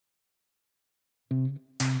Le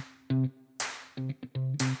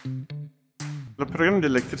programme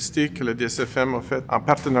d'électricité que le DSFM a fait en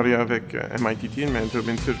partenariat avec MIT,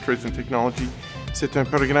 Manitoba Institute of Technology, c'est un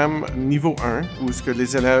programme niveau 1 où ce que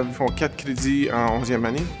les élèves font 4 crédits en 11e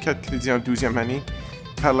année, 4 crédits en 12e année.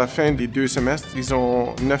 Par la fin des 2 semestres, ils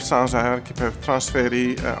ont 900 heures qu'ils peuvent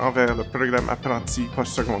transférer envers le programme apprenti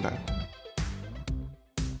postsecondaire.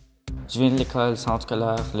 Je viens de l'école centre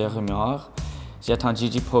scolaire Le Rumeur. J'ai attendu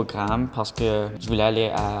du programme parce que je voulais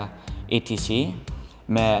aller à Électricité,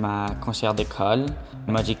 mais ma conseillère d'école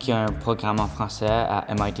m'a dit qu'il y a un programme en français à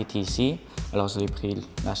MIT, alors j'ai pris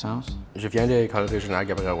la chance. Je viens de l'école régionale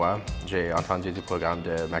Gabriel. J'ai entendu du programme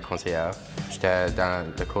de ma conseillère. J'étais dans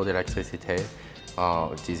le cours d'électricité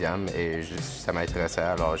en 10e et ça m'intéressait,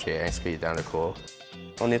 alors j'ai inscrit dans le cours.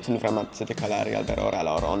 On est une vraiment petite école à Réal-Bérour,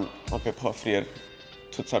 alors on ne peut pas offrir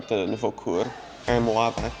toutes sortes de nouveaux cours. Un mois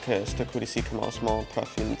avant que ce cours ici commence, mon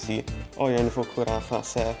prof me dit « Oh, il y a un nouveau cours en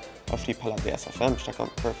français offert par la BSFM. » J'étais comme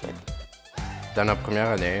 « Perfect ». Dans notre première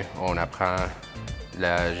année, on apprend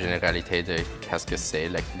la généralité de qu'est-ce que c'est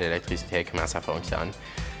l'électricité, comment ça fonctionne.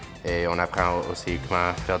 Et on apprend aussi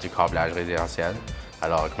comment faire du câblage résidentiel,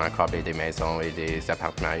 alors comment câbler des maisons et des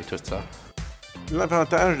appartements et tout ça.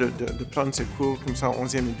 L'avantage de prendre ces cours comme ça en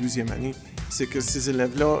 11e et 12e année, c'est que ces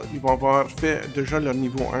élèves-là, ils vont avoir fait déjà leur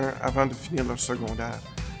niveau 1 avant de finir leur secondaire.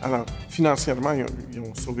 Alors, financièrement, ils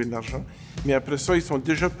ont sauvé de l'argent, mais après ça, ils sont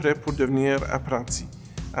déjà prêts pour devenir apprentis.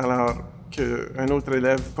 Alors qu'un autre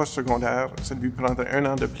élève postsecondaire, ça lui prendrait 1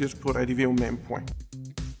 an de plus pour arriver au même point.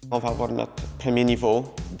 On va avoir notre premier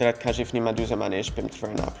niveau. Direct quand j'ai fini ma 12e année, je peux me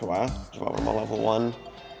trouver un emploi. Je vais avoir mon level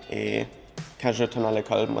 1 et quand je retourne à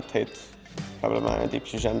l'école, ma tête probablement un des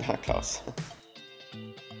plus jeunes de la classe.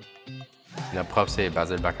 Notre prof, c'est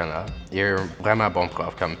Basile Bacana. Il est un vraiment bon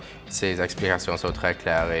prof, comme ses explications sont très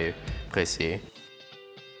claires et précises.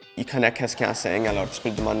 Il connaît qu'est-ce qu'il enseigne, alors tu peux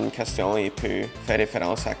lui demander une question et il peut faire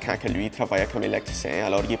référence à quand que lui travaillait comme électricien.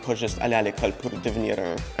 Alors il n'est pas juste allé à l'école pour devenir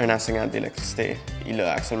un enseignant d'électricité. Il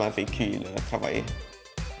a actuellement vécu, il a travaillé.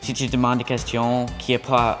 Si tu demandes des questions qui n'est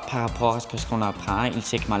pas par rapport à ce qu'on apprend, il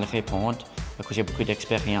sait comment le répondre, parce que j'ai beaucoup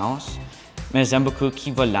d'expérience. Mais j'aime beaucoup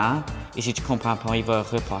qu'il va là, et si tu ne comprends pas, il va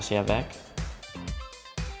repasser avec.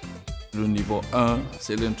 Le niveau 1,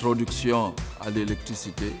 c'est l'introduction à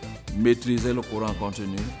l'électricité, maîtriser le courant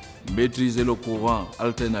continu, maîtriser le courant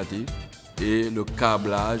alternatif et le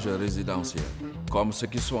câblage résidentiel. Comme ce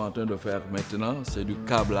qu'ils sont en train de faire maintenant, c'est du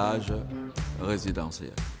câblage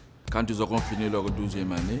résidentiel. Quand ils auront fini leur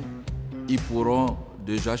 12e année, ils pourront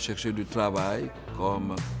déjà chercher du travail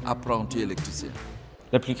comme apprentis électriciens.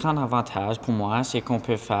 Le plus grand avantage pour moi, c'est qu'on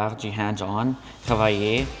peut faire du hands-on,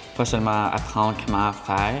 travailler, pas seulement apprendre comment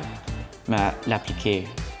faire, mais l'appliquer.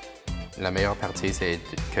 La meilleure partie, c'est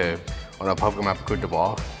qu'on n'a pas vraiment beaucoup de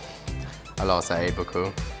devoirs, alors ça aide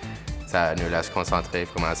beaucoup. Ça nous laisse concentrer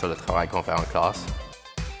vraiment sur le travail qu'on fait en classe.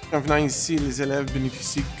 En venant ici, les élèves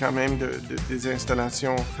bénéficient quand même des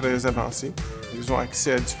installations très avancées. Ils ont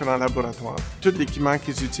accès à différents laboratoires. Tout l'équipement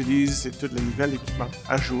qu'ils utilisent, c'est tout le nouvel équipement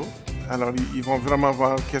à jour. Alors, ils vont vraiment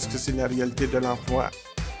voir qu'est-ce que c'est la réalité de l'emploi.